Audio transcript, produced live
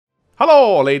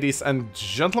Hello, ladies and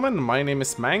gentlemen. My name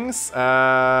is Mangs.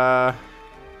 There's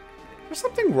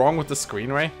something wrong with the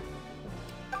screen, Ray?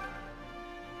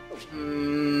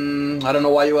 I don't know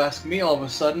why you ask me all of a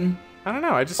sudden. I don't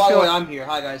know. I just By feel the way, like... I'm here.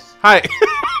 Hi, guys. Hi.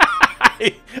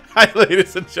 Hi,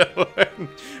 ladies and gentlemen.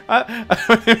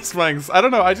 My name is Mangs. I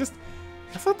don't know. I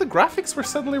thought the graphics were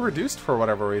suddenly reduced for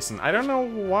whatever reason. I don't know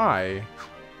why.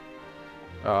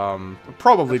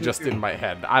 Probably just in my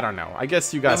head. I don't know. I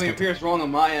guess you guys Nothing appears wrong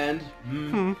on my end.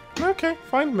 Okay,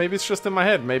 fine. Maybe it's just in my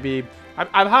head. Maybe...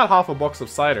 I've had half a box of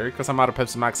cider because I'm out of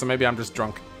Pepsi Max, so maybe I'm just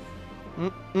drunk.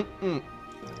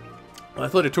 I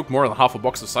thought it took more than half a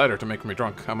box of cider to make me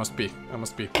drunk. I must be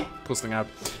pusting out.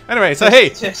 Anyway, so hey!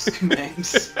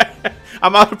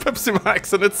 I'm out of Pepsi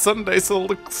Max and it's Sunday, so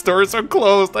the stores are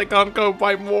closed. I can't go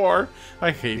buy more.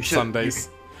 I hate Sundays.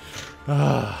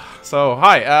 So,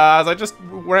 hi. As I just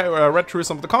read through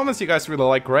some of the comments, you guys really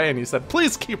like Ray, and you said,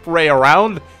 please keep Ray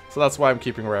around. So that's why I'm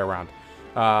keeping Ray around.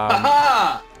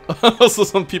 Also,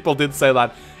 some people did say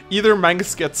that either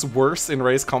Mangs gets worse in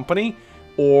Ray's company,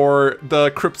 or the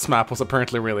Crypts map was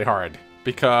apparently really hard.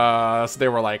 Because they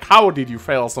were like, how did you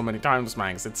fail so many times,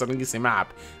 Mangs? It's an easy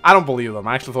map. I don't believe them.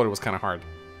 I actually thought it was kind of hard.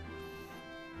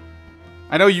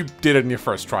 I know you did it in your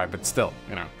first try, but still,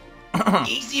 you know.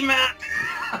 Easy map!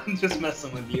 I'm just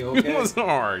messing with you, okay? It was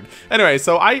hard. Anyway,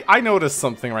 so I noticed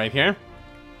something right here.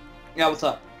 Yeah, what's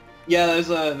up? Yeah, there's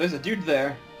a dude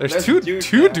there. There's two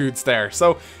dudes there.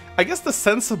 So I guess the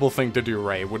sensible thing to do,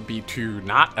 Ray, would be to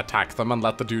not attack them and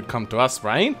let the dude come to us,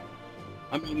 right?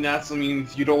 I mean,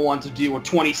 if you don't want to deal with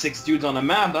 26 dudes on a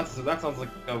map, that sounds like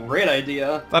a great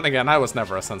idea. Then again, I was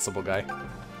never a sensible guy.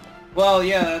 Well,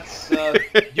 yeah, that's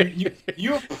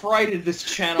you have prided this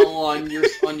channel on your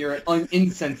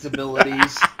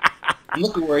insensibilities. And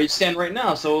look at where you stand right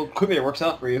now, so maybe it works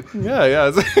out for you.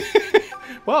 Yeah.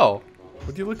 Well,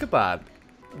 would you look at that?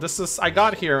 I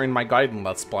got here in my Gaiden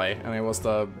Let's Play, and it was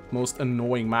the most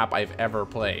annoying map I've ever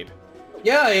played.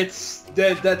 Yeah,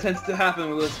 that tends to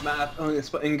happen with this map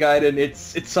in Gaiden. It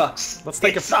sucks. Let's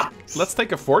take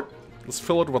a fort. Let's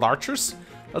fill it with archers.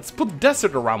 Let's put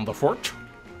desert around the fort.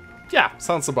 Yeah,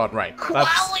 sounds about right.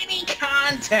 Quality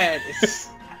content.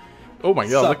 Oh my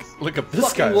god! Look at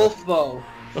this guy.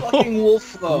 Fucking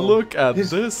wolf though. Look at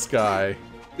this guy.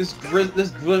 This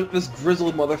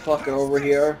grizzled motherfucker over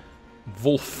here.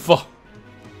 Wolf.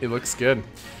 He looks good.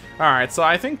 Alright, so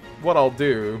I think what I'll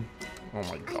do... Oh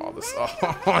my god, this...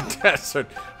 Oh, desert.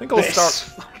 I think I'll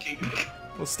start...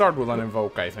 We'll start with an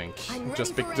invoke, I think.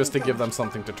 Just to give them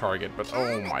something to target, but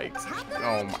oh my...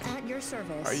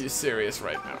 Are you serious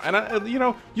right now? And, you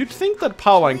know, you'd think that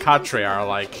Paula and Katre are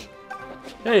like...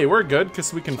 Hey, we're good,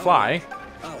 because we can fly.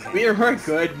 We are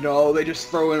good. No, they just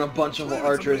throw in a bunch of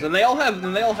archers, and they all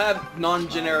have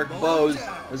non-generic bows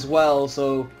as well.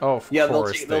 So of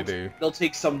course they do. They'll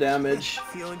take some damage.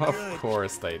 Of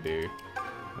course they do.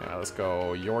 Yeah, let's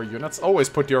go. Your units. Always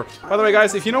put your. By the way,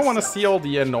 guys, if you don't want to see all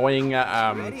the annoying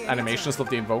animations of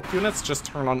the invoked units, just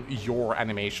turn on your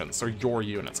animations or your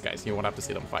units, guys. You won't have to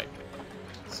see them fight.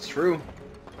 It's true.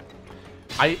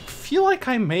 I feel like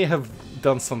I may have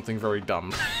done something very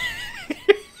dumb.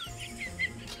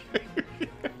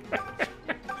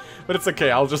 But it's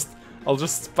okay, I'll just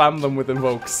spam them with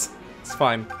invokes. It's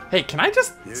fine. Hey, can I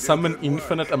just summon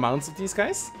infinite amounts of these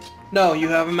guys? No, you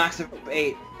have a max of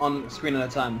 8 on screen at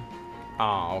a time.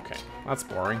 Ah, okay. That's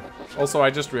boring. Also, I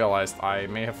just realized I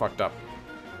may have fucked up.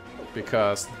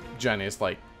 Because Jenny is,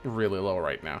 like, really low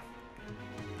right now.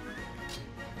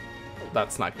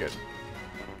 That's not good.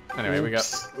 Anyway, we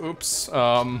got... Oops.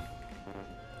 I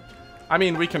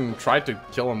mean, we can try to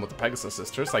kill him with the Pegasus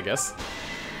Sisters, I guess.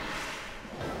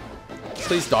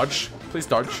 Please dodge. Please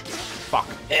dodge. Fuck.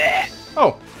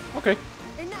 Oh, okay.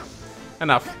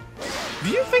 Enough. Do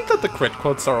you think that the crit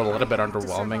quotes are a little bit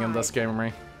underwhelming in this game,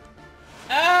 Ray?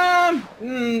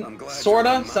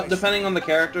 Sorta. Depending on the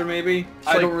character, maybe.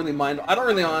 I don't really mind. I don't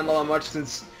really mind all that much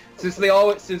since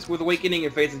with Awakening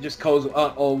and Fates it just goes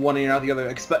one ear out the other.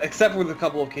 Except with a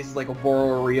couple of cases like Oboro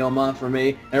or Ryoma for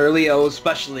me, or Leo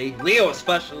especially.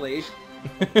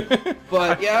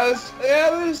 But yeah,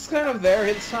 it was kind of there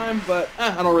his time, but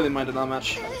I don't really mind it that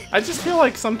much. I just feel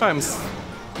like sometimes,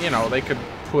 you know, they could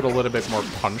put a little bit more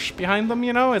punch behind them.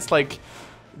 You know, it's like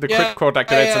the crit quote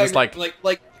activates and it's like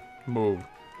move.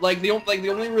 Like the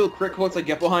only real crit quotes I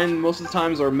get behind most of the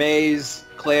times are May's,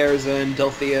 Claire's, and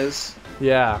Delphia's.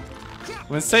 Yeah.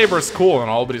 When Saber's cool and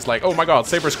all, but he's like, oh my god,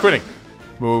 Saber's critting.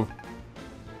 Move.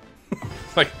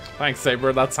 Like, thanks,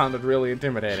 Saber. That sounded really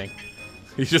intimidating.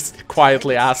 You just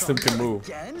quietly asked him to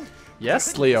move.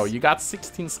 Yes, Leo, you got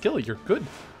 16 skill. You're good.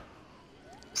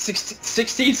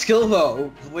 16 skill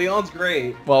though. Leon's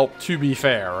great. Well, to be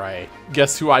fair, right?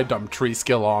 Guess who I dumped 3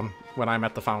 skill on when I'm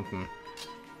at the fountain?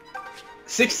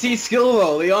 16 skill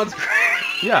though. Leon's great.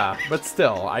 Yeah, but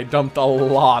still, I dumped a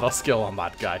lot of skill on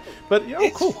that guy. But, you know,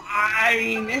 It's cool.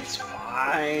 fine. It's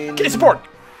fine. Get support!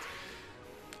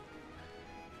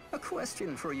 A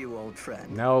question for you, old friend.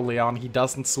 No, Leon, he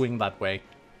doesn't swing that way.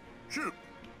 You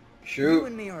Shoot.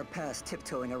 and me are past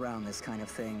tiptoeing around this kind of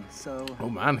thing, so Oh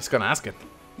man, he's gonna ask it.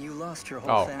 you lost your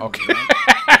whole Oh, family, okay.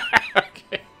 right?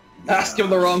 Okay. Ask him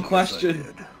the wrong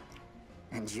question.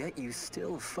 And yet you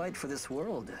still fight for this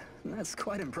world. That's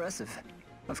quite impressive.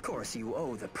 Of course, you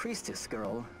owe the priestess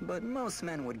girl, but most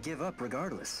men would give up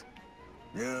regardless.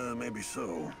 Yeah, maybe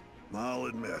so. I'll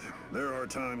admit, there are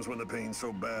times when the pain's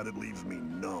so bad it leaves me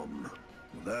numb.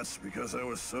 That's because I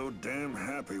was so damn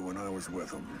happy when I was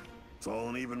with him. It's all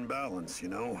an even balance, you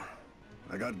know?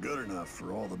 I got good enough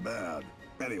for all the bad.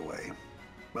 Anyway,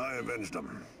 I avenged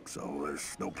him, so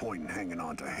there's no point in hanging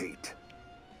on to hate.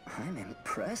 I'm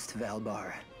impressed,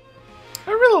 Valbar.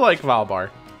 I really like Valbar.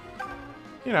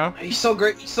 You know. He's so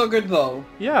great. He's so good though.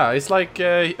 Yeah, he's like,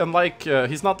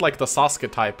 he's not like the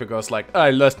Sasuke type who goes like,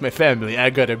 I lost my family, I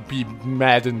gotta be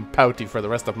mad and pouty for the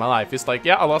rest of my life. He's like,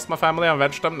 yeah, I lost my family, I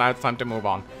avenged them, now it's time to move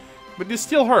on. But he's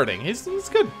still hurting. He's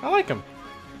good. I like him.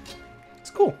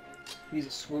 It's cool. He's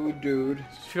a smooth dude.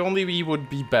 If only he would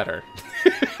be better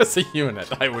as a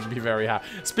unit, I would be very happy.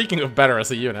 Speaking of better as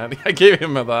a unit, I gave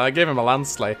him a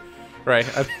Lansley, right?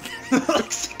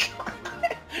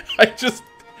 It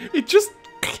just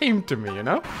came to me, you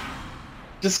know?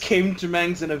 Just came to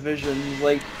Mangs in a vision. He's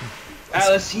like,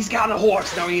 Alice, he's got a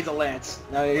horse. Now he needs a lance.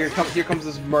 Now here comes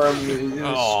this merm.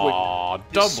 Aww,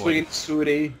 doubling. Sweet,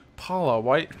 sweetie. Paula,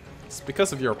 why? It's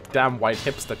because of your damn white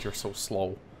hips that you're so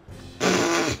slow.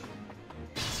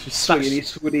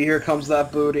 Sweetie, here comes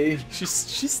that booty. She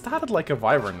started like a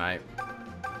Wyvern Knight.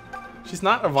 She's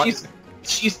not a Wyvern.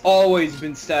 She's always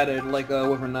been statted like a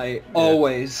Wyvern Knight. Yeah.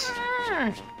 Always.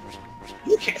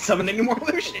 You can't summon any more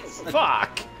Lucians.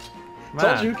 Fuck.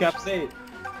 Told you, Caps 8.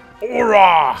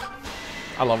 Aura!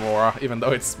 I love Aura, even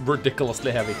though it's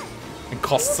ridiculously heavy and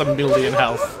costs 1 million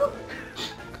health.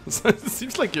 So it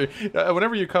seems like you're,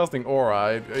 whenever you're casting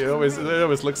Aura, it always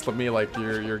looks to me like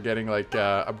you're getting like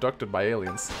abducted by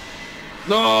aliens.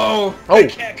 No! Oh! They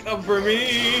can't come for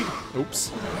me!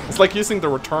 Oops. It's like using the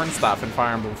return staff in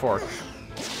Fire Emblem 4.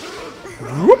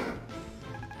 Whoop!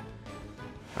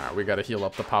 Alright, we gotta heal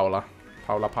up the Paula.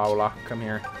 Paula, come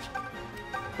here.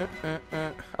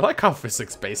 I like how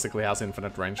physics basically has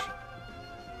infinite range.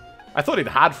 I thought it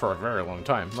had for a very long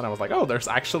time. Then I was like, oh, there's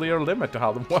actually a limit to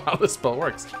how this spell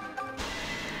works.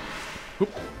 Oop.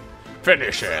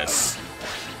 Finishes!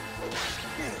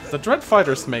 The Dread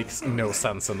Fighters makes no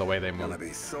sense in the way they move. And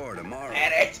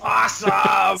it's awesome!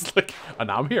 It's like, oh,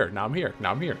 now I'm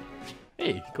here.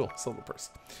 Hey, cool, silver purse.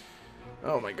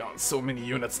 Oh my god, so many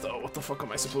units though. What the fuck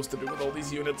am I supposed to do with all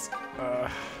these units? I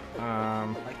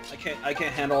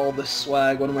can't handle all this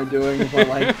swag. What am I doing with my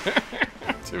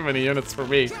life? Too many units for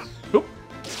me. Oop.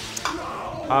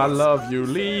 I love you,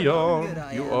 Leon.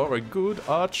 You are a good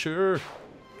archer.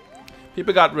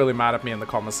 People got really mad at me in the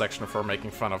comment section for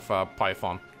making fun of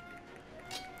Python.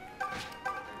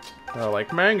 They're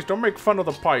like, Mangs, don't make fun of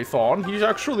the Python. He's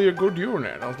actually a good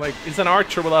unit. I was like, he's an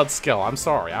archer without skill. I'm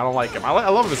sorry, I don't like him. I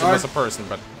love him as a person,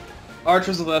 but...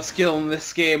 Archers without skill in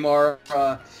this game are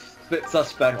a bit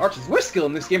suspect. Archers with skill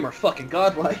in this game are fucking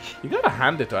godlike. You gotta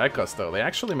hand it to Echoes, though. They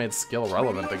actually made skill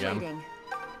relevant again.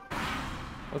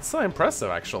 That's so impressive,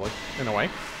 actually, in a way.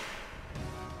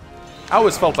 I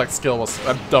always felt like skill was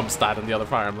a dumb stat in the other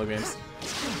Fire Emblem games.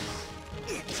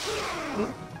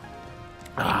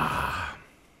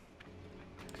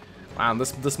 Man,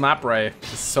 this map, Ray,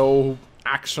 is so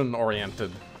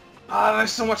action-oriented.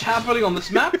 There's so much happening on this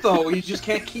map, though. You just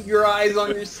can't keep your eyes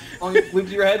on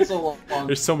your head so long.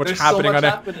 There's so much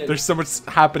happening There's so much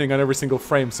happening on every single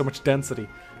frame. So much density.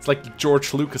 It's like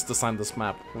George Lucas designed this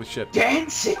map. Holy shit.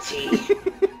 Density.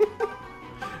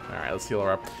 All right, let's heal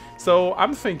her up. So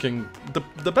I'm thinking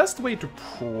the best way to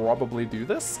probably do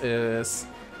this is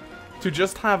to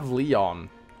just have Leon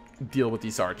deal with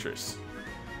these archers.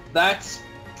 That's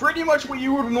pretty much what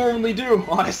you would normally do,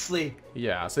 honestly.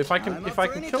 Yeah, so if I can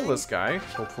kill this guy,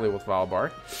 hopefully with Valbar.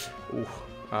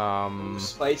 Ooh,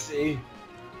 spicy.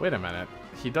 Wait a minute.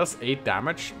 He does 8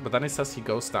 damage, but then he says he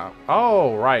goes down.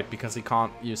 Oh, right, because he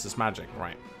can't use his magic,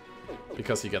 right?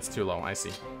 Because he gets too low, I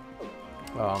see.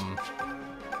 Well,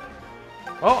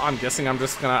 I'm guessing I'm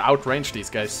just gonna outrange these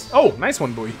guys. Oh, nice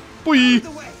one, boy. Boy!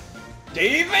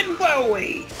 David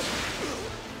Bowie!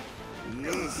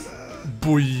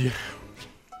 Boy.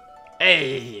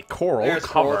 Hey, coral There's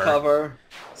cover. Coral cover.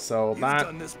 So that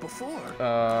done this before.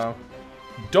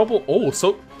 double. Oh,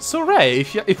 so Ray,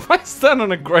 if I stand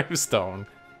on a gravestone,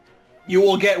 you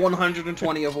will get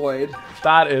 120 avoid.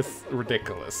 That is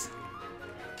ridiculous.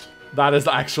 That is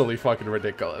actually fucking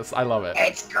ridiculous. I love it.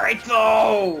 It's great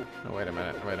though. Oh, wait a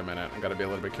minute. Wait a minute. I gotta be a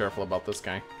little bit careful about this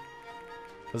guy.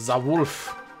 The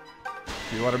wolf.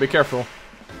 You want to be careful.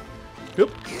 Yep.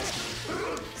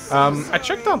 I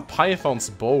checked out Python's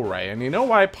bow, Ray, and you know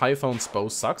why Python's bow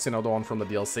sucks? You know, the one from the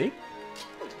DLC?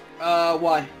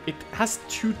 Why? It has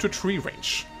 2 to 3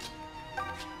 range.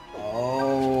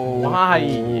 Oh.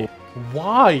 Why?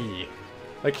 Why?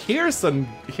 Like, here's a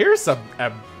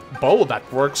bow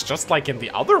that works just like in the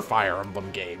other Fire Emblem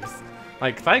games.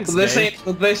 Like, thanks, this game.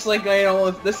 ain't this like you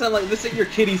know this ain't your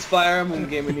kiddie's Fire Emblem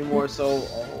game anymore. So.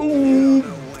 Ooh.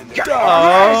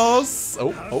 Yes.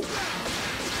 Oh.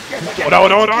 Oh no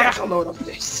no no! Get a load of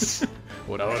this.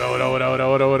 Oh no no no no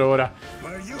no no no no!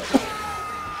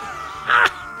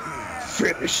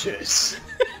 Finishes.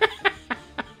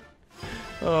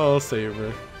 Oh,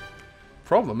 Saber.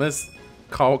 Problem is,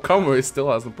 Kamui still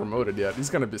hasn't promoted yet. He's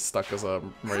gonna be stuck as a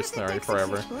mercenary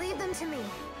forever. Leave them to me.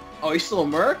 Oh, he's still a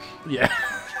merc? Yeah.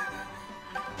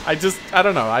 I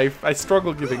don't know. I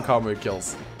struggle giving Kamui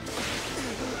kills.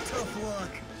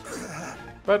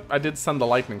 But I did send the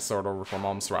lightning sword over from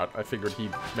Omsrat. I figured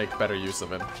he'd make better use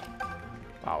of it.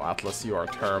 Wow, Atlas, you are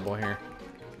terrible here.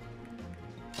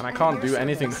 And I can't do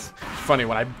anything funny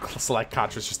when I select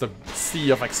catch. It's just a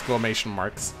sea of exclamation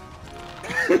marks.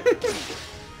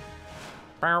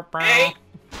 Bow, bow. Hey.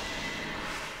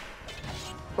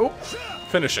 Oh,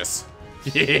 finishes.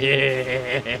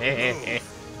 Yeah.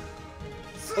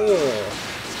 Oh.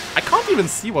 I can't even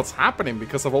see what's happening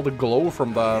because of all the glow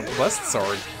from the blessed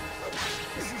sword.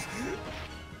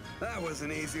 That was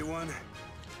an easy one.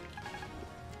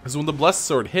 Because when the blessed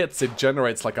sword hits, it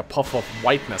generates like a puff of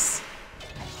whiteness.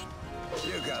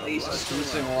 He's just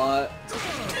losing a lot.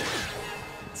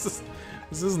 This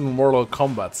isn't Mortal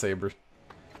Kombat, Saber.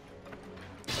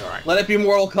 Alright. Let it be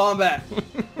Mortal Kombat.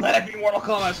 Let it be Mortal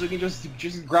Kombat so we can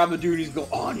just grab the dude and go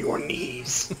on your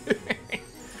knees.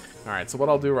 Alright, so what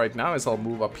I'll do right now is I'll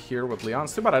move up here with Leon.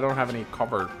 It's too bad I don't have any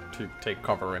cover to take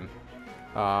cover in.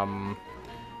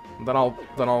 Then I'll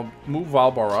move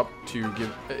Valbar up to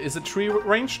give. Is it 3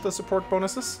 range, the support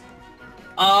bonuses?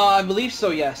 I believe so.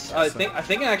 Yes. I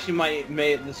think it actually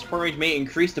the support range may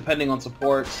increase depending on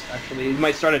supports. Actually, it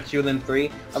might start at 2 then 3.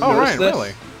 I've oh right, this.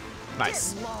 really?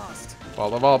 Nice.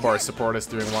 Well, the Valbar support is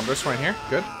doing wonders right here.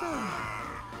 Good.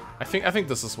 I think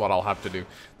this is what I'll have to do.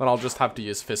 Then I'll just have to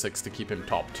use physics to keep him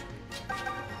topped.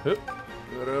 No,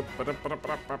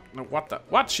 what the?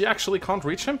 What? She actually can't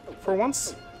reach him for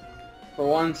once? For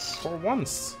once. For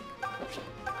once.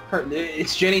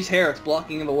 It's Jenny's hair. It's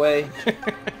blocking the way.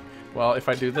 Well, if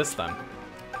I do this then.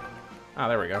 Ah,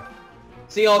 there we go.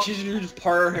 See, all she's doing is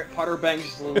part her bangs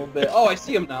just a little bit. Oh, I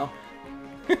see him now.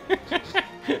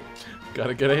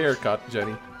 Gotta get a haircut,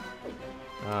 Jenny.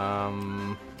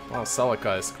 Well,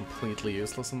 Celica is completely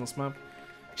useless in this map.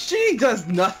 She does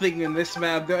nothing in this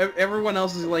map. Everyone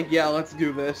else is like, yeah, let's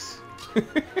do this.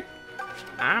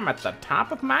 I'm at the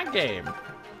top of my game.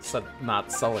 Said not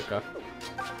Celica.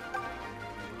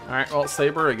 Alright, well,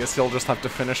 Saber, I guess you'll just have to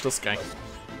finish this guy.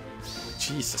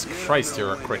 Jesus Christ,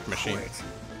 you're a crit machine.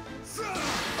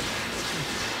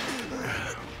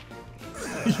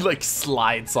 He like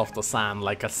slides off the sand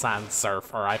like a sand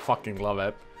surfer. I fucking love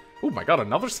it. Oh my god,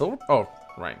 another silver? Oh,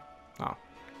 right. Oh,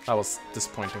 that was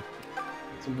disappointing.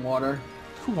 Some water.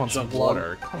 Who wants some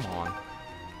water? Come on.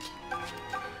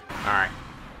 Alright.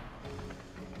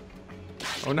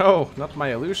 Oh no, not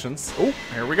my illusions. Oh,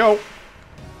 here we go.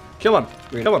 Kill him.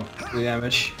 Kill him. 3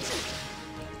 damage.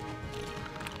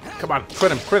 Come on,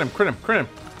 crit him, crit him, crit him, crit him.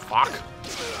 Fuck.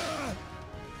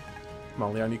 Come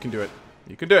on, Leon, you can do it.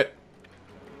 You can do it.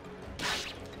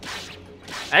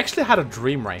 I actually had a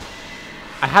dream, right?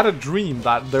 I had a dream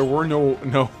that there were no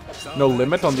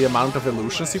limit on the amount of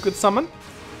illusions you could summon.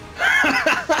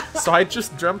 So I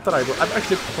just dreamt that I've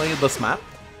actually played this map,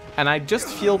 and I just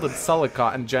fielded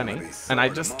Celica and Jenny, and I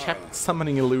just kept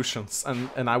summoning illusions,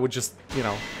 and I would just, you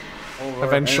know,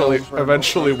 eventually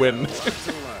win.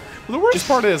 The worst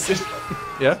part is,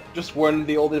 yeah? Just win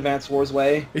the old Advance Wars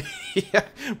way. Yeah,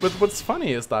 but what's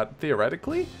funny is that,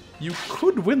 theoretically, you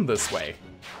could win this way.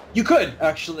 You could,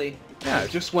 actually. Yeah.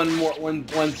 Just when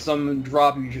some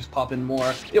drop, you just pop in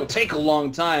more. It'll take a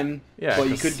long time, yeah, but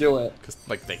you could do it. Because,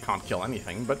 like, they can't kill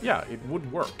anything, but yeah, it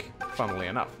would work, funnily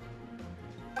enough.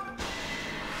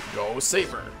 Go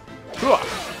Saber.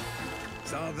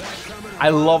 I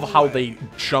love how they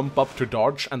jump up to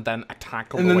dodge and then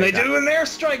attack on And the then way they down. do an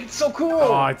airstrike. It's so cool.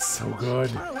 Oh, it's so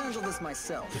good. I'll handle this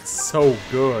myself. It's so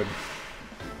good.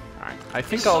 Alright, I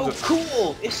think It's I'll so just...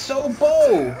 cool. It's so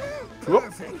bow.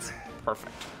 Whoop.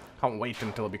 Perfect. Can't wait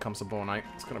until it becomes a bow knight.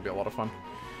 It's gonna be a lot of fun.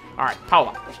 Alright,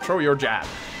 Paula, throw your jab.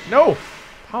 No!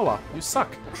 Paula, you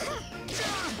suck.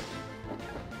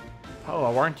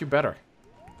 Paula, why aren't you better?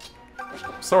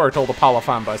 Sorry to all the Paula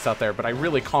fanboys out there, but I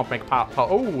really can't make Paula...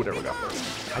 Oh, there we go.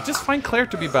 I just find Claire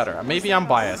to be better. Maybe I'm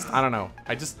biased. I don't know.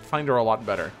 I just find her a lot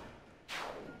better.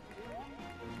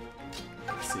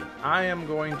 Let's see. I am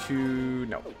going to...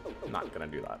 No, I'm not gonna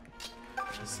do that.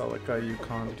 Celica, you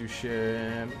can't do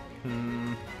shit.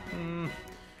 I'm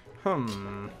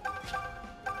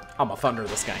gonna thunder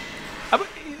this guy.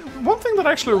 One thing that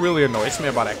actually really annoys me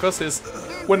about Echoes is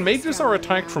when mages are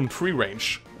attacked from tree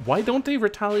range, why don't they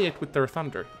retaliate with their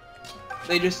thunder?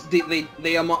 They just they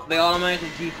automatically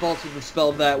default to the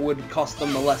spell that would cost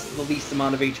them the least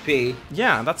amount of HP.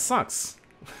 Yeah, that sucks.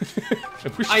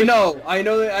 I know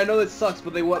that sucks,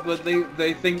 but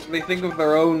they think of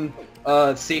their own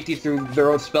safety through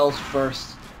their own spells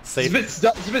first. It's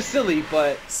a bit silly,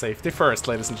 but safety first,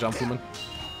 ladies and gentlemen.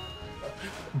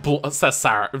 Says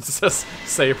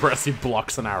Saber as he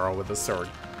blocks an arrow with his sword.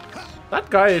 That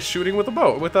guy is shooting with a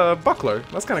bow, with a buckler.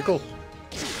 That's kind of cool.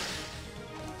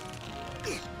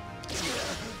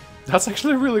 That's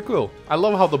actually really cool. I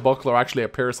love how the buckler actually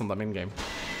appears on them in-game.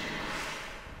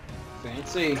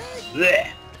 Fancy.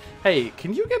 Blech. Hey,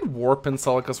 can you get warp in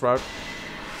Celica's route?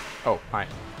 Oh, hi.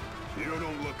 You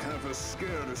don't look half as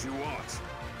scared as you ought.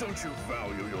 Don't you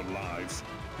value your lives?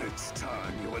 It's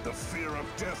time you had the fear of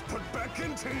death put back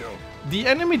into you. The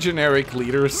enemy generic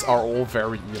leaders are all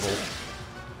very evil.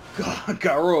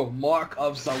 Garo, Mark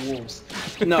of the Wolves.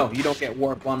 No, you don't get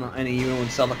warp on any Eiyū'ō in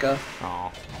Celica.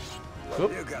 Aw.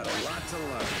 You got a lot to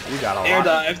learn. You got a Air lot.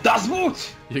 dive, das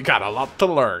Boot! You got a lot to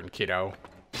learn, kiddo.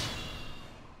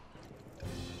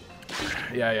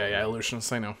 Yeah,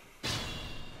 illusions, I know.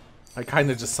 I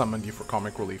kinda just summoned you for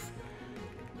comic relief.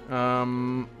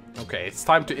 Okay, it's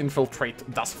time to infiltrate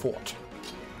das Fort.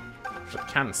 But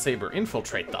can Saber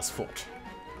infiltrate das Fort?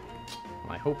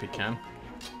 Well, I hope he can.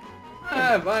 I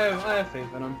have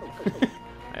faith in him.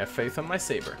 I have faith in my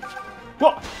Saber.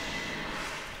 Whoa!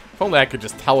 If only I could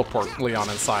just teleport Leon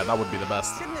inside, that would be the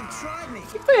best. I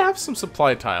think they have some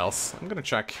supply tiles. I'm gonna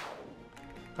check.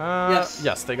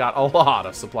 Yes, they got a lot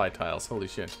of supply tiles. Holy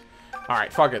shit.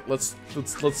 Alright, fuck it. Let's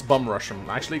bum rush him.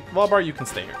 Actually, Valbar, you can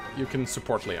stay here. You can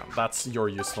support Leon. That's your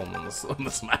usefulness on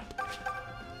this map.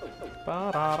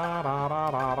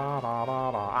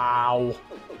 Ow.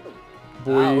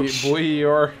 Boy,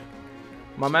 you're...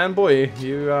 My man, boy,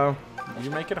 you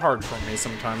make it hard for me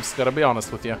sometimes. Gotta be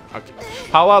honest with you. Okay.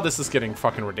 Paula, this is getting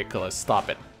fucking ridiculous. Stop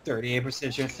it.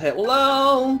 38% chance to hit.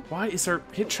 Hello! Why is her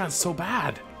hit chance so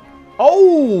bad?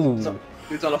 Oh!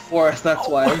 It's on a forest, that's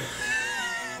why.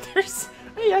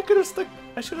 Hey, I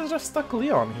should have just stuck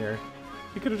Leon here.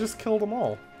 He could have just killed them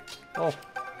all. Oh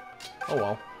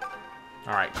well.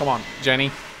 Alright, come on,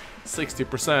 Jenny.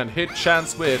 60% hit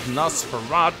chance with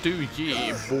Nosferatu,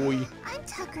 yeah, boy. I'm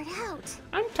tuckered out.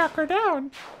 I'm tuckered out.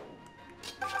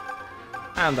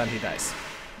 And then he dies.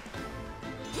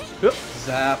 Oop.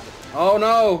 Zap. Oh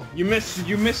no! You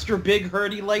missed your big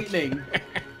hurdy lightning.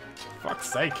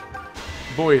 Fuck's sake.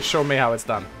 Boy, show me how it's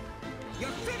done.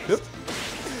 Oop.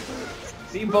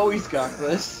 See, Bowie's got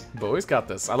this. Bowie's got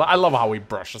this. I love how he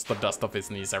brushes the dust off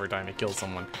his knees every time he kills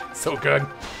someone. So good.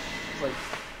 It's like,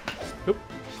 Oop.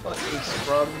 fucking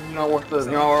scrub. Not worth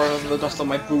the dust on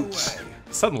my boots.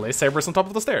 Suddenly, Saber's on top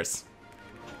of the stairs.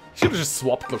 Should have just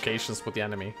swapped locations with the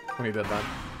enemy when he did that.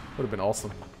 Would have been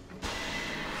awesome.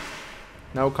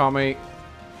 No, Kami.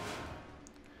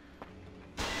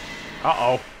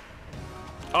 Uh-oh.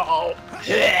 Uh-oh.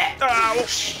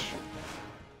 Ouch.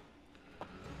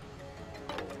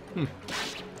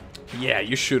 Yeah,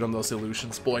 you shoot on those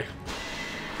illusions, boy.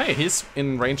 Hey, he's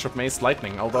in range of May's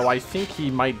lightning, although I think he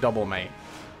might double May.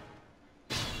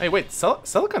 Hey, wait,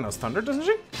 Celica knows thunder, doesn't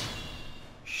she?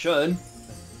 Should.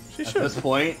 She At should. this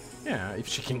point. Yeah, if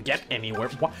she can get anywhere.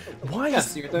 Why is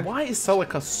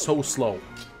Celica so slow?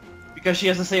 Because she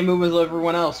has the same move as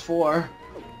everyone else, 4.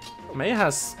 May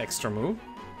has extra move.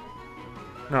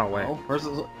 No way. Oh, hers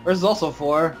is also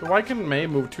 4. Why can May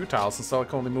move 2 tiles and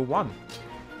Celica only move 1?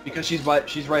 Because she's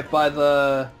right by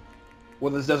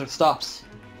where this desert stops.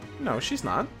 No, she's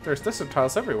not. There's desert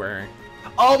tiles everywhere.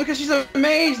 Oh, because she's a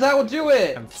mage, that will do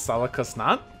it. And Celica's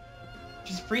not?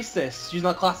 She's a priestess. She's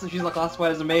not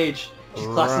classified as a mage. She's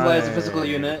classified as a physical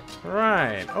unit.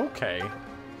 Right, okay.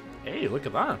 Hey, look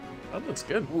at that. That looks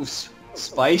good. Ooh,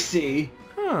 spicy.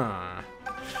 Huh.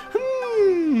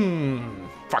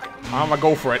 Fuck it. I'm gonna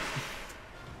go for it.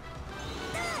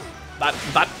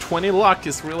 That 20 luck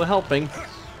is really helping.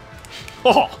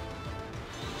 Oh!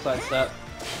 Sidestep.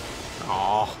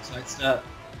 Oh. Sidestep.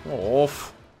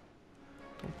 Off.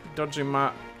 Don't be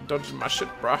dodging my shit,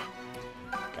 bruh.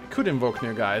 I could invoke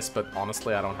new guys, but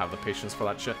honestly, I don't have the patience for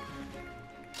that shit.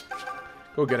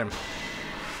 Go get him.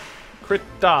 Critta!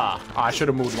 Oh, I should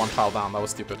have moved one tile down, that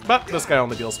was stupid. But this guy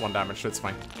only deals 1 damage, so it's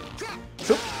fine.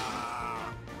 Shoop.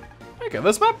 Okay,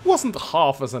 this map wasn't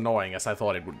half as annoying as I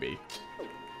thought it would be.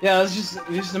 Yeah, it's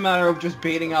just a matter of just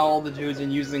baiting out all the dudes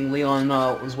and using Leon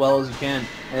as well as you can,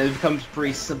 and it becomes a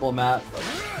pretty simple map.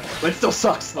 But it still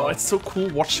sucks though. Oh, it's so cool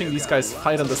watching these guys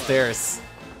fight on the stairs.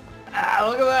 Ah,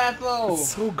 look at that though! It's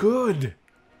so good!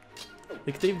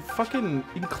 Like, they fucking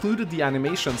included the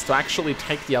animations to actually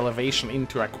take the elevation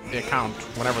into account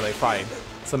whenever they fight.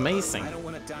 It's amazing. I don't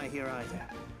want to die here either.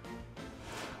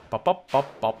 Pop, pop,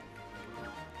 pop, pop.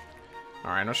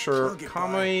 Alright, not sure.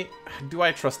 Kamui, do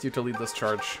I trust you to lead this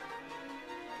charge?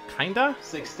 Kinda?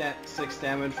 6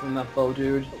 damage from that bow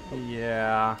dude.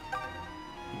 Yeah.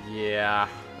 Yeah.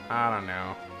 I don't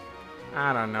know.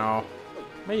 I don't know.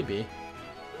 Maybe.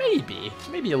 Maybe.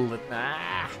 Maybe a little.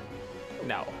 Ah.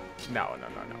 No. No, no,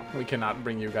 no, no. We cannot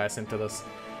bring you guys into this.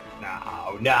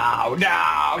 No, no,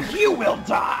 no! You will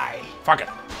die! Fuck it.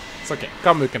 It's okay.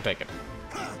 Kamui can take it.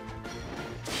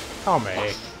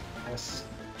 Kamui. Yes.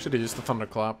 Should have used the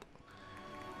thunderclap.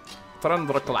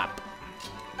 Thunderclap.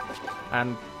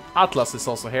 And Atlas is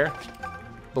also here.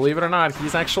 Believe it or not,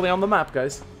 he's actually on the map,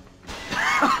 guys.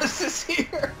 This is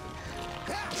here!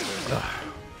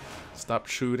 Stop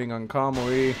shooting on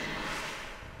Kamui.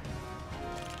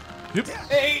 Yep.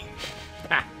 Hey!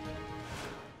 Ah.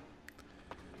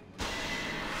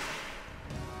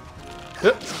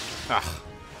 Ah.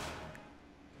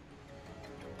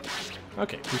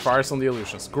 Okay, he fires on the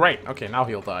illusions. Great. Okay, now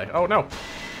he'll die. Oh no.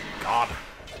 God.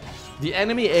 The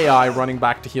enemy AI running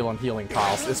back to heal on healing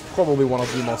tiles is probably one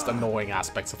of the most annoying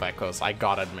aspects of Echoes, I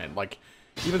gotta admit. Like,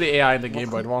 even the AI in the Game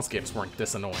Boy Advance games weren't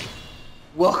this annoying.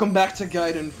 Welcome back to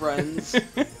Gaiden, friends.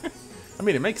 I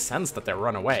mean, it makes sense that they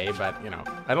run away, but, you know,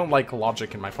 I don't like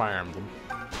logic in my Fire Emblem.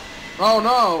 Oh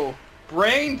no!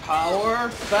 Brain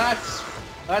power?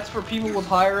 That's for people with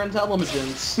higher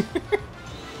intelligence.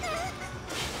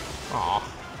 Aw.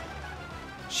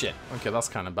 Shit. Okay, that's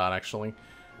kind of bad, actually.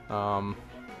 Yeah,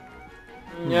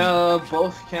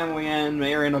 both Kamui and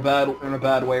May are in a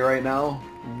bad way right now.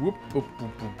 Whoop, whoop,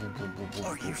 whoop, whoop, whoop, whoop, whoop.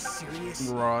 Are you serious?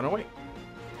 Run away.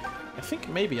 I think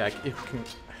maybe if can...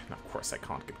 No, of course I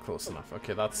can't get close enough.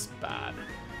 Okay, that's bad.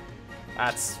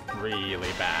 That's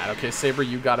really bad. Okay, Saber,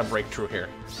 you gotta break through here.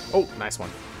 Oh, nice one.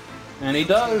 And he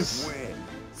does.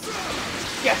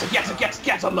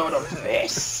 Get a load of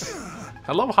this.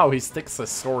 I love how he sticks his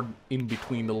sword in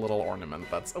between the little ornament.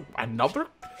 That's another.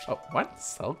 Oh, what?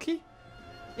 Selkie?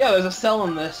 Yeah, there's a cell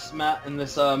in this map.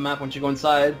 Map once you go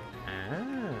inside.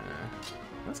 Ah,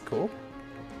 that's cool.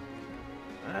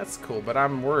 That's cool, but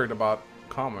I'm worried about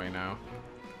Kamui now.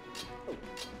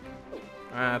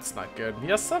 That's not good. He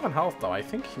has 7 health though. I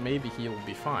think maybe he'll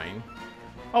be fine.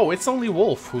 Oh, it's only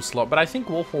Wolf who's slow, but I think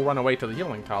Wolf will run away to the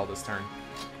healing tile this turn.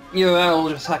 Either that, or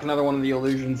just hack another one of the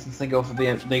illusions since they go for the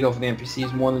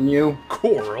NPCs more than you.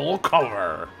 Coral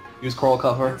cover. Use coral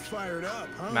cover. Fired up,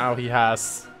 huh? Now he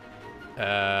has.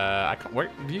 I can't. Wait,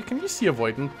 can you see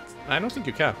avoidance? I don't think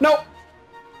you can. Nope.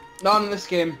 Not in this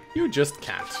game. You just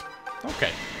can't.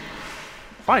 Okay.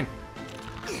 Fine.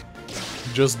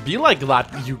 Just be like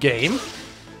that, you game.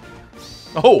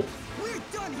 Oh. We're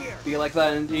done here. Be like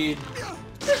that indeed.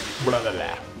 Blah, blah,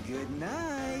 blah. Good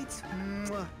night.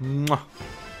 Mwah. Mwah.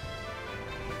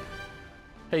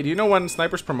 Hey, do you know when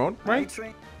snipers promote, right?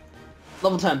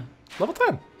 Level 10. Level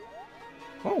 10.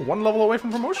 Oh, 1 level away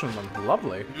from promotion then.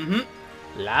 Lovely.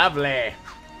 Mm-hmm. Lovely.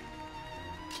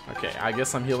 Okay, I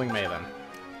guess I'm healing May then.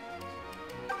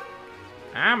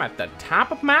 I'm at the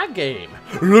top of my game.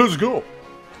 Let's go.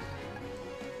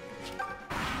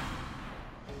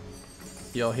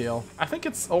 Heal, heal. I think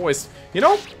it's always... You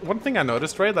know, one thing I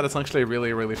noticed, right, that it's actually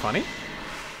really, really funny?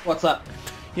 What's that?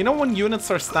 You know when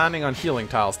units are standing on healing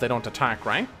tiles, they don't attack,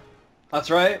 right? That's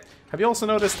right. Have you also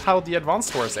noticed how the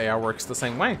Advanced Wars AI works the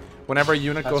same way? Whenever a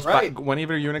unit goes back,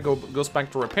 whenever a unit goes back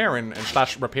to repair in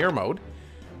 /repair mode,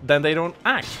 then they don't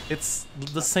act. It's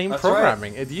the same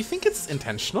programming. Right. Do you think it's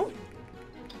intentional?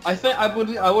 I think I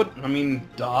would. I mean,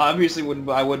 obviously,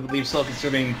 I would believe so,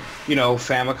 considering, you know,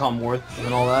 Famicom Worth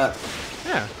and all that.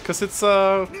 Yeah, because it's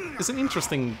an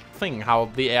interesting thing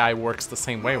how the AI works the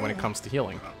same way when it comes to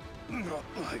healing.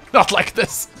 Not like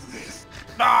this.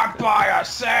 Not by a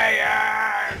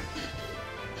Saiyan.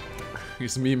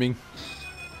 He's memeing.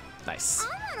 Nice.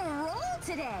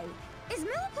 today. Is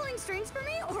Mila pulling strings for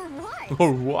me or what?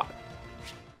 Or what?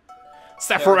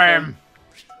 Sephiroth!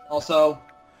 Also,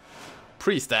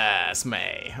 Priestess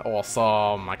May.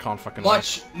 Awesome. I can't fucking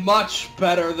much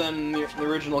better than the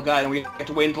original guide, and we have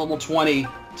to wait until level 20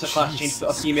 to class change to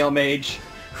a female mage.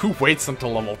 Who waits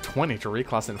until level 20 to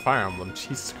reclass in Fire Emblem?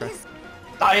 Jesus Christ.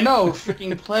 I know,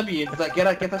 freaking plebeians. Like,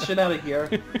 get that shit out of here.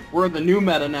 We're in the new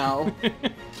meta now.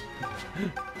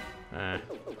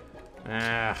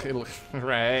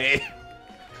 Ray.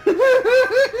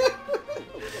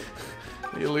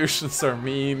 The illusions are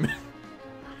mean.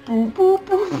 Boop, boop,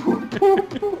 boop, boop, boop,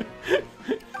 boop.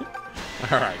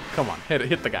 Alright, come on,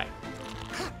 hit the guy.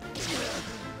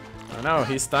 Oh no,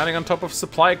 he's standing on top of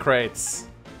supply crates.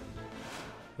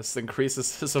 This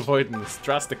increases his avoidance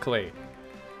drastically.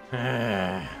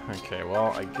 Okay, well,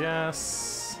 I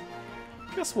guess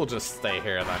we'll just stay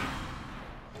here then.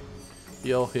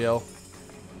 Heal, heal.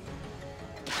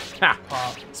 Ha!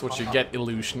 That's what you get,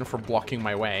 illusion, for blocking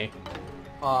my way.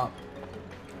 Pop.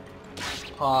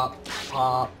 Pop.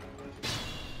 Pop.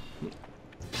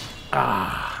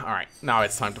 Ah, alright. Now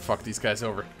it's time to fuck these guys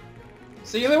over.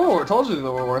 See, they were. Told you they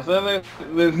were worth it.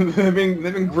 They've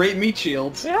been great meat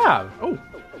shields. Yeah. Oh,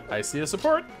 I see a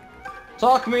support.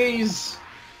 Talk me's.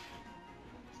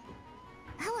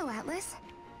 Hello, Atlas.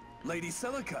 Lady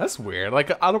Celica. That's weird.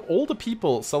 Like, out of all the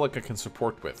people Celica can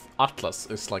support with, Atlas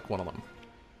is like one of them.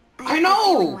 I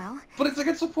know, but it's a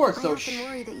good support. So I often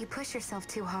worry that you push yourself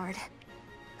too hard.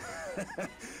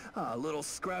 A little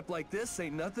scrap like this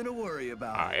ain't nothing to worry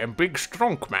about. I am big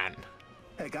strong man.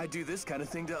 Heck, I do this kind of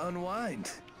thing to unwind.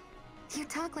 You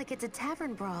talk like it's a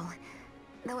tavern brawl,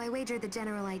 though I wager the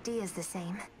general idea is the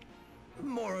same.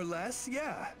 More or less,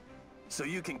 yeah. So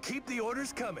you can keep the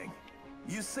orders coming.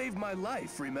 You saved my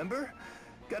life, remember?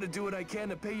 Gotta do what I can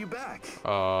to pay you back.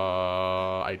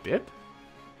 I did?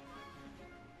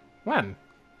 When?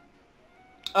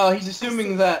 he's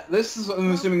assuming that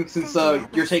I'm assuming since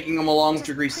you're taking him along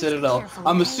to Greece Citadel.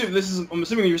 I'm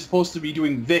assuming you're supposed to be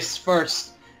doing this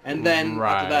first, and then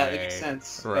after that it makes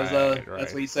sense because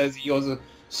that's what he says. He owes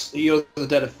a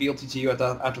debt of fealty to you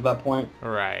after that point.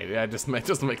 Right. Yeah, it just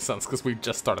makes sense because we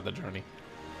just started the journey.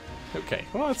 Okay.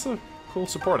 Well, it's a cool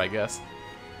support, I guess.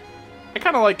 I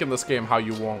kind of like in this game how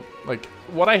you won't, like,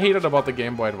 what I hated about the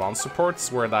Game Boy Advance supports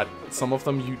were that some of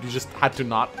them you just had to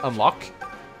not unlock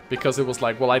because it was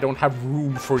like, well, I don't have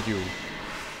room for you.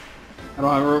 I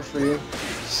don't have room for you.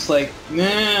 It's like,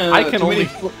 nah. I can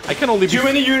only too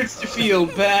many units to feel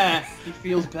bad. He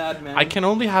feels bad, man. I can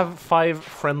only have 5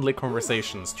 friendly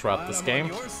conversations throughout this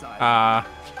game.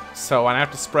 So I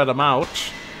have to spread them out.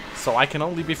 So I can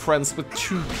only be friends with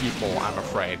 2 people, I'm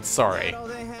afraid. Sorry.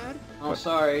 Oh,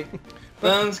 sorry.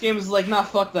 Then this game is like, nah,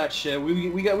 fuck that shit.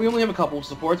 We only have a couple of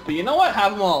supports, but you know what?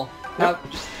 Have them all.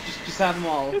 Just have them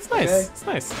all. It's nice. Okay? It's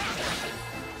nice.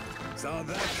 Saw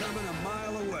that coming a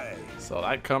mile away. Saw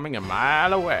that coming a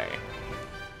mile away.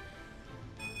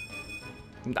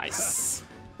 Nice.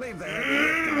 Leave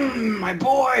that. My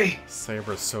boy.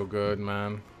 Saber's so good,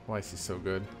 man. Why is he so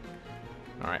good?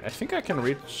 Alright, I think I can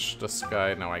reach this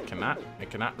guy. No, I cannot. I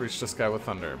cannot reach this guy with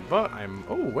thunder. But I'm...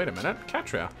 Oh, wait a minute.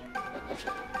 Katria.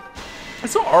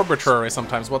 It's so arbitrary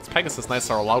sometimes what Pegasus Knights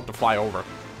are allowed to fly over.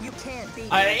 You can't be.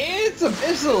 It's a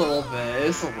little bit.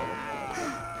 It's a little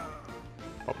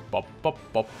bit. Bop, bop,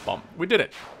 bop, bop. We did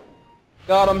it.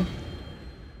 Got him.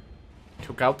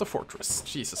 Took out the fortress.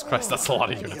 Jesus Christ, that's a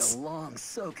lot of units. A long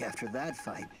soak after that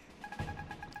fight.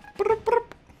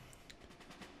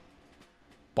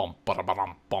 Bum,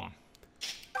 ba-da-ba-dum, bum.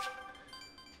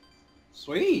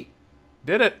 Sweet.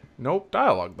 Did it. Nope,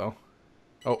 dialogue though.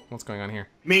 Oh, what's going on here?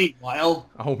 Meanwhile.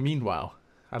 Oh, meanwhile.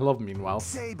 I love meanwhile.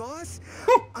 Say, boss,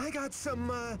 I got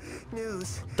some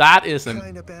news. That is an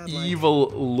Kinda bad, like-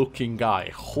 evil-looking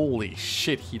guy. Holy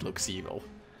shit, he looks evil.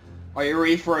 Are you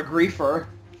ready for a griefer?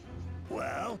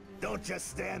 Well, don't just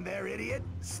stand there, idiot.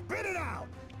 Spit it out.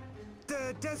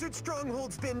 The desert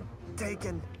stronghold's been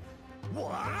taken.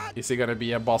 What? Is he gonna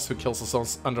be a boss who kills his own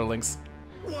underlings?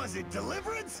 Was it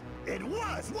deliverance? It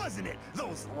was, wasn't it?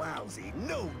 Those lousy,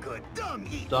 no-good,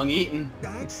 dung-eating. Dung eaten.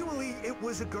 Actually, it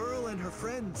was a girl and her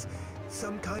friends.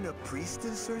 Some kind of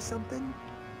priestess or something.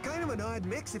 Kind of an odd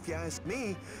mix if you ask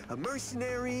me. A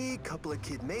mercenary, couple of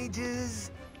kid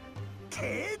mages.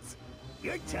 Kids?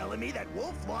 You're telling me that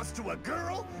Wolf lost to a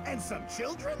girl and some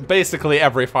children? Basically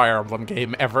every Fire Emblem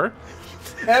game ever.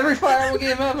 Every Fire Emblem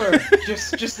game ever.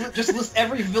 just list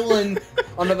every villain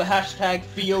under the hashtag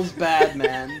feels bad,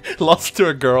 man. Lost to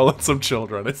a girl and some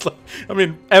children. It's like, I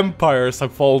mean, empires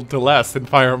have fallen to less in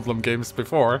Fire Emblem games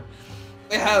before.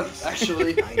 They have,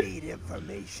 actually. I need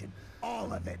information.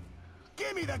 All of it.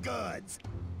 Give me the goods.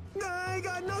 I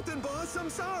got nothing, boss. I'm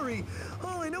sorry.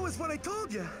 All I know is what I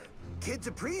told you. Kid's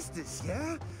a priestess,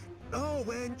 yeah? Oh,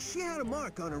 and she had a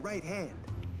mark on her right hand.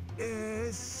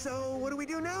 So what do we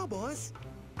do now, boss?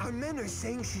 Our men are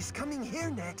saying she's coming here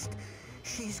next.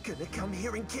 She's gonna come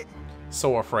here and get...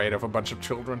 So afraid of a bunch of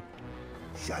children.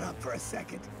 Shut up for a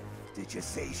second. Did you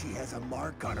say she has a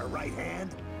mark on her right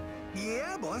hand?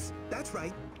 Yeah, boss. That's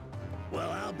right. Well,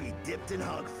 I'll be dipped in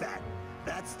hog fat.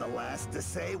 That's the last to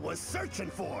say was searching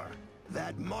for.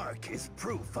 That mark is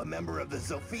proof a member of the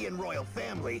Zophian royal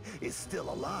family is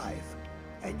still alive.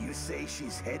 And you say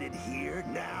she's headed here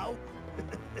now?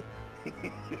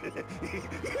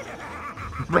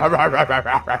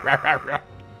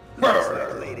 Looks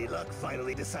like Lady Luck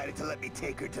finally decided to let me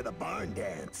take her to the barn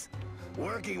dance.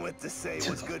 Working with Desai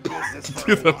was good business for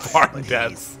To a the while, barn but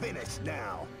dance. he's finished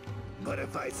now. But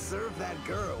if I serve that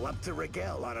girl up to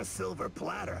Rigel on a silver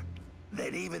platter,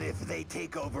 then even if they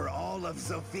take over all of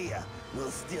Sophia, we'll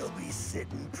still be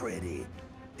sitting pretty.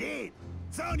 Dean,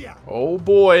 Sonia! Oh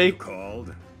boy.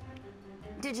 Called?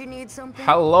 Did you need something?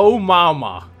 Hello,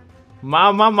 Mama.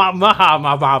 Mama.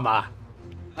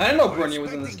 I didn't know Brunya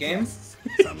was in this game.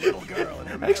 Some little girl and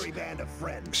her merry band of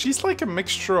friends. She's like a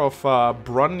mixture of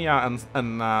Brunya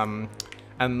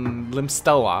and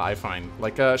Limstella, I find.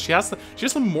 Like she has a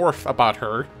morph about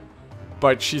her,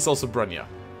 but she's also Brunya.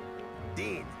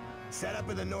 Dean, set up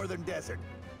in the northern desert.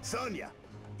 Sonia,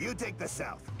 you take the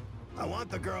south. I want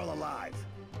the girl alive.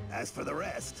 As for the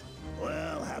rest,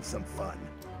 well, have some fun.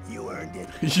 You earned it.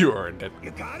 You earned it.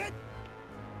 You got it?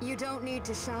 You don't need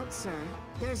to shout, sir.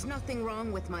 There's nothing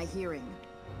wrong with my hearing.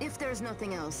 If there's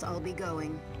nothing else, I'll be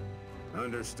going.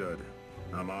 Understood.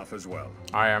 I'm off as well.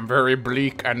 I am very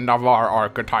bleak and Navarre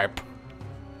archetype.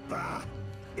 Bah.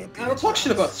 I don't talk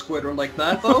shit about Squidward like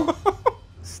that, though.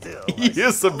 Still, He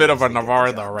is a bit of a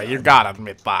Navarre though, right? You gotta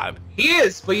admit that. He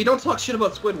is, but you don't talk shit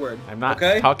about Squidward. I'm not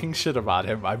okay? talking shit about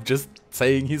him. I'm just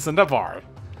saying he's a Navarre.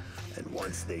 And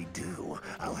once they do,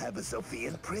 I'll have a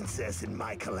Sophian princess in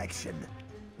my collection.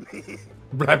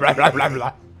 Blah blah blah blah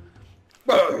blah.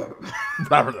 Blah,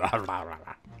 blah, blah, blah, blah.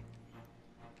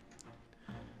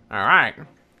 Alright.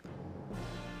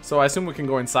 So I assume we can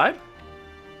go inside?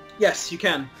 Yes, you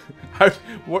can.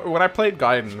 When I played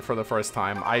Gaiden for the first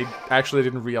time, I actually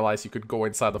didn't realize you could go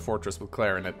inside the fortress with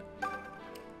Claire in it.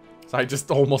 So I just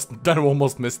almost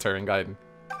missed her in Gaiden.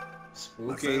 My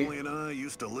Spooky. family and I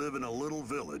used to live in a little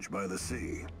village by the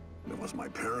sea. It was my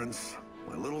parents,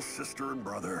 my little sister and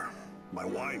brother, my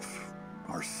wife,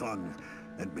 our son,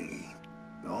 and me.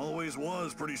 I always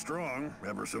was pretty strong,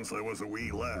 ever since I was a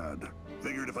wee lad.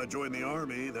 Figured if I joined the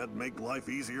army, that'd make life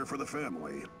easier for the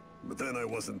family. But then I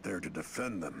wasn't there to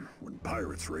defend them when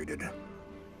pirates raided.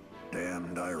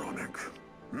 Damned ironic.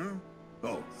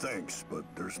 Oh, thanks, but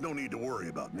there's no need to worry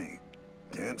about me.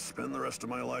 Can't spend the rest of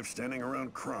my life standing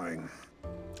around crying.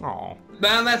 Oh,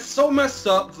 Man, that's so messed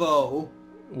up, though.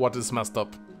 what is messed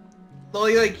up?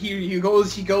 Like he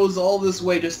goes all this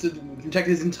way just to protect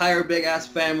his entire big ass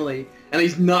family, and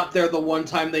he's not there the one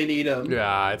time they need him.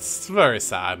 Yeah, it's very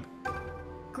sad.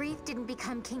 Grief didn't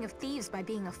become king of thieves by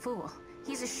being a fool.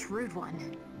 He's a shrewd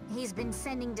one. He's been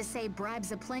sending Desai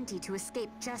bribes aplenty to escape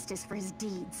justice for his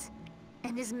deeds.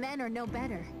 And his men are no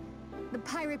better. The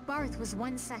pirate Barth was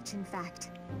one such, in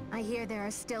fact. I hear there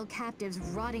are still captives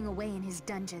rotting away in his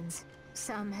dungeons.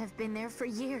 Some have been there for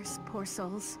years, poor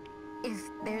souls. If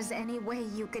there's any way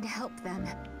you could help them.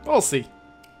 We'll see.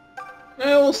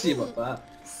 Yeah, we'll see about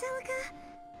that. Celica,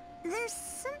 there's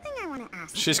something I want to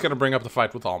ask. She's gonna bring up the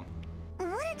fight with Alm.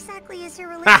 What exactly is your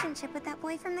relationship with that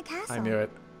boy from the castle? I knew it.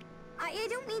 I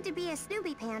don't mean to be a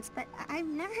Snoopy Pants, but I've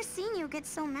never seen you get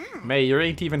so mad. May, you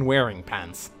ain't even wearing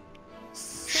pants.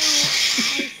 So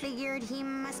I figured he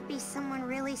must be someone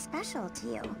really special to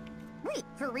you. Wait,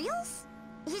 for reals?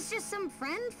 He's just some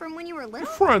friend from when you were little?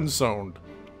 Friend zoned.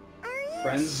 Are you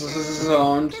Friends sure?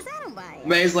 zoned. 'Cause I don't buy it.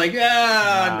 May's like,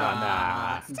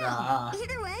 Nah. Still,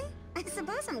 either way, I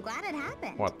suppose I'm glad it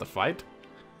happened. What, the fight?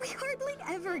 We hardly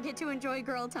ever get to enjoy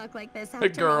girl talk like this The after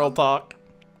girl all. talk.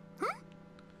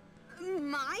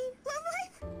 My love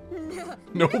life? No.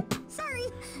 Nope. Sorry,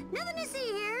 nothing to see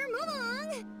here. Move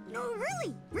along. No,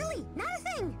 really, not a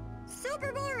thing.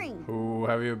 Super boring. Who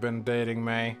have you been dating,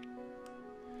 May?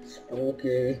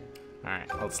 Okay. Alright,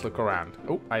 let's look around.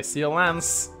 Oh, I see a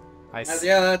lance.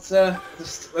 Yeah, that's a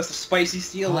spicy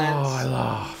steel lance. Oh, I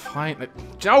love fine.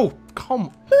 Joe,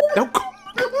 come. No, come.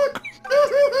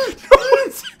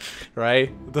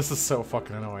 Right? This is so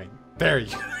fucking annoying. There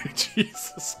you go.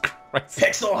 Jesus Christ.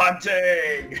 Pixel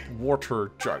hunting!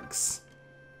 Water jugs.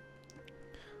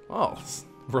 Well,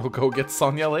 we'll go get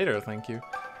Sonya later, thank you.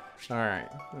 Alright,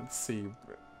 let's see.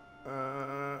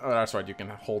 Oh, that's right. You can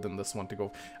hold in this one to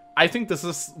go. I think this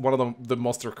is one of the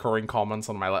most recurring comments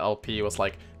on my LP was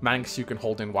like, Manx, you can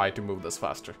hold in Y to move this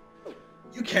faster.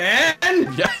 You can?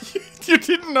 Yeah, you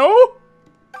didn't know?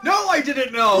 No, I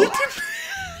didn't know!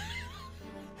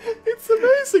 It's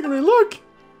amazing, I mean, look!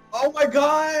 Oh my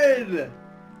god!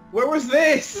 Where was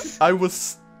this? I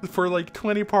was, for like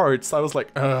 20 parts, I was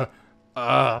like, I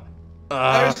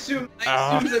assume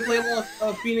they play a lot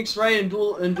of Phoenix Wright and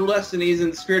Dual Destinies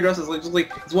and Spirit Dresses,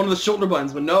 like it's one of the shoulder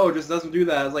buttons, but no, it just doesn't do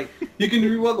that. It's like, you can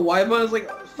do what, the Y button? It's like,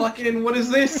 fucking, what is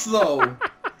this, though?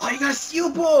 Oh, you got a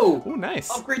steel bow! Oh, nice.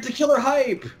 Upgrade to killer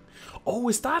hype! Oh,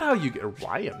 is that how you get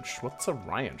Ryan? What's a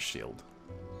Ryan shield?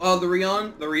 The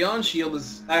Rion shield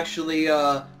is actually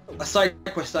a side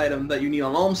quest item that you need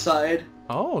on Alm's side.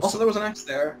 Oh, also, there was an axe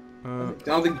there. I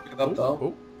don't think you pick it up,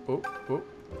 though. Oh.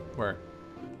 Where?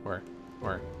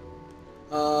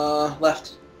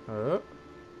 Left.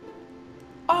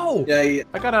 Oh! Yeah.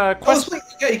 I got a quest. Oh,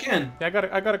 yeah, you can. Yeah,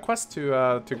 I got a quest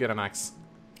to get an axe.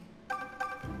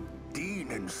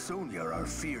 Dean and Sonia are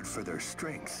feared for their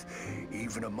strength,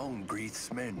 even among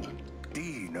Greeth's men.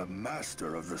 Dean, a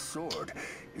master of the sword,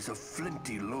 is a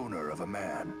flinty loner of a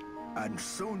man, and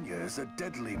Sonia is a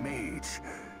deadly mage.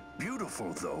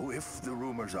 Beautiful, though, if the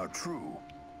rumors are true.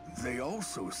 They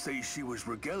also say she was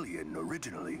Regalian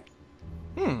originally.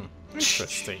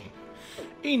 Interesting.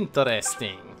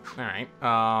 Interesting. Alright,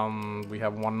 we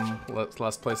have one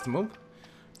last place to move.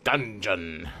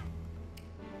 Dungeon.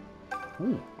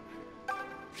 Ooh.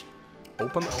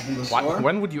 Open the door?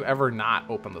 When would you ever not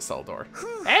open the cell door?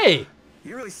 Hey!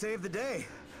 You really saved the day.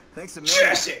 Thanks a million.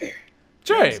 Jesse!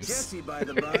 James! Jesse, by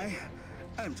the by.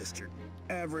 I'm just your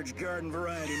average garden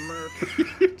variety merc.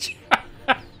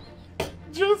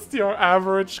 Just your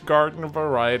average garden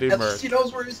variety merc. At least he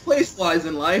knows where his place lies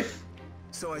in life.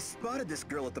 So I spotted this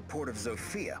girl at the port of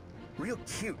Zofia. Real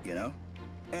cute, you know?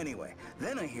 Anyway,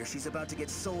 then I hear she's about to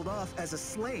get sold off as a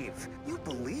slave. You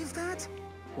believe that?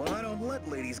 Well, I don't let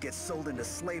ladies get sold into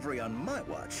slavery on my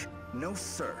watch. No,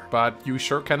 sir. But you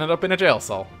sure can end up in a jail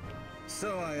cell.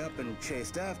 So I up and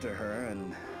chased after her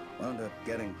and wound up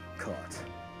getting caught.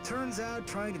 Turns out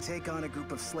trying to take on a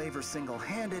group of slavers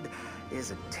single-handed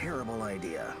is a terrible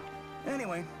idea.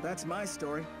 Anyway, that's my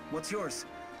story. What's yours?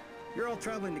 You're all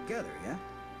traveling together, yeah?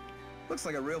 Looks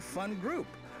like a real fun group.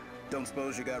 Don't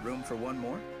suppose you got room for one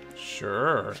more?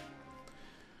 Sure.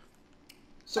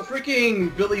 So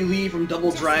freaking Billy Lee from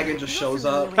Double Dragon just shows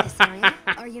up.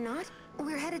 Are you not?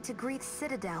 We're headed to Greeth's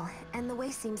Citadel, and the way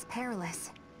seems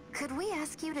perilous. Could we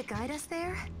ask you to guide us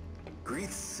there?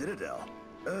 Greeth's Citadel?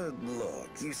 Look,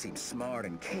 you seem smart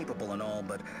and capable and all,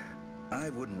 but I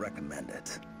wouldn't recommend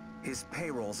it. His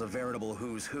payroll's a veritable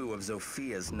who's who of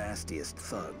Zofia's nastiest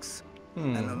thugs.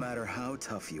 And no matter how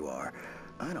tough you are,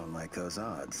 I don't like those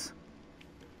odds.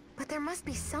 But there must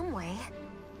be some way.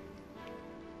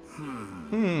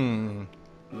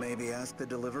 Maybe ask the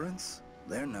Deliverance?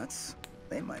 They're nuts.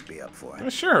 They might be up for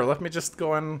it. Sure, let me just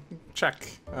go and check.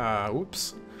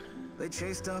 Oops. They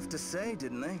chased off to say,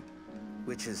 didn't they?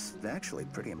 Which is actually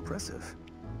pretty impressive.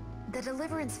 The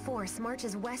Deliverance force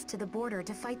marches west to the border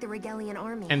to fight the Regalian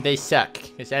army. And they suck,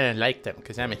 because I don't like them,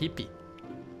 because I'm a hippie.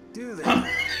 Do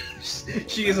they?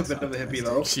 She is a bit of a hippie,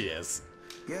 though. She is.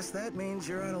 Guess that means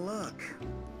you're out of luck.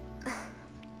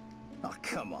 Oh,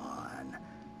 come on.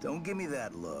 Don't give me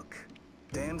that look.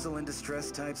 Damsel in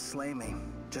distress types slay me.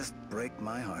 Just break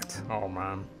my heart. Oh,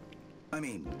 man. I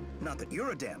mean, not that you're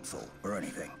a damsel or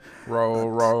anything. Row,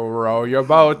 row, row your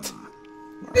boat.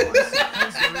 Well, I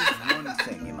suppose there is one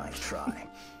thing you might try.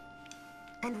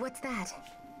 And what's that?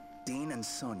 Dean and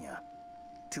Sonia.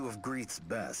 Two of Greeth's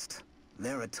best.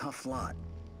 They're a tough lot.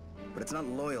 But it's not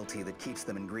loyalty that keeps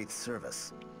them in Greeth's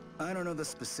service. I don't know the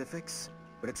specifics,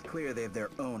 but it's clear they have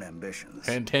their own ambitions.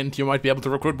 Hint, hint, you might be able to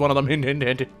recruit one of them. Hint, hint,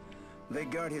 hint. They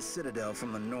guard his citadel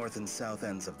from the north and south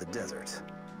ends of the desert.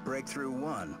 Break through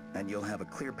one, and you'll have a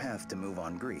clear path to move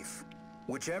on Greeth.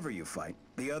 Whichever you fight,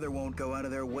 the other won't go out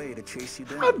of their way to chase you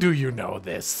down. How do you know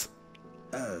this?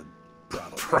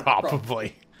 Probably.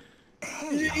 Probably.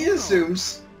 Hey, He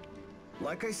assumes.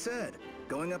 like I said,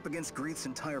 going up against Greeth's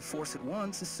entire force at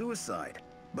once is suicide.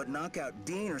 But knock out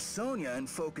Dean or Sonia and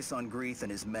focus on Greeth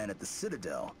and his men at the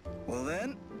Citadel. Well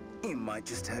then, you might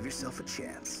just have yourself a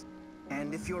chance.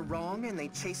 And if you're wrong and they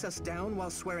chase us down while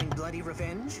swearing bloody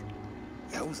revenge?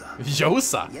 Yoza.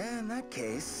 Yosa. Yeah, in that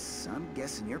case, I'm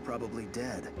guessing you're probably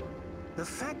dead. The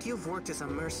fact you've worked as a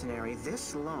mercenary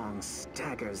this long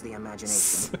staggers the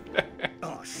imagination.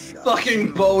 Oh, shut Fucking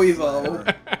up. Bowie, though.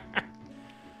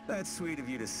 That's sweet of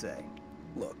you to say.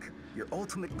 Look, your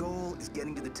ultimate goal is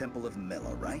getting to the Temple of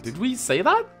Mela, right? Did we say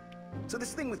that? So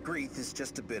this thing with Greeth is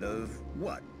just a bit of,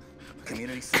 what?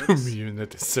 Community service?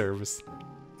 Community service.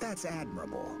 That's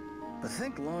admirable. But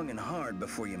think long and hard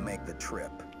before you make the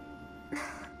trip.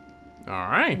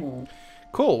 Alright.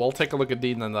 Cool, we'll take a look at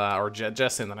Dean and, or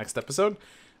Jess in the next episode.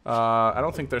 I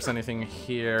don't think there's anything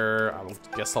here.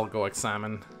 I guess I'll go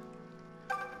examine.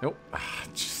 Nope.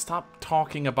 Just stop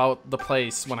talking about the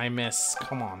place when I miss.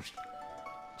 Come on.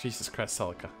 Jesus Christ,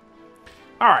 Celica.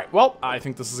 Alright, well, I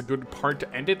think this is a good part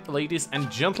to end it, ladies and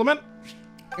gentlemen.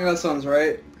 Yeah, that sounds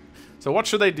right. So what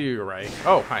should I do, Ray?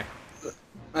 Oh, hi.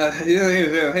 Hey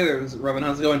there, Robin.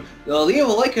 How's it going? Leave a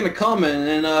like and a comment,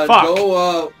 and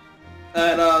go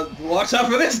and watch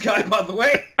out for this guy. By the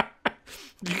way,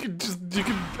 you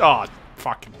can. Oh,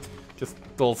 fucking. Just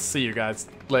we'll see you guys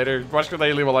later. Why should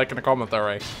they leave a like and a comment, there,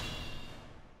 Ray?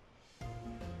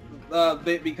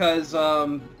 Because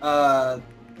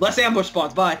less ambush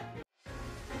spawns. Bye.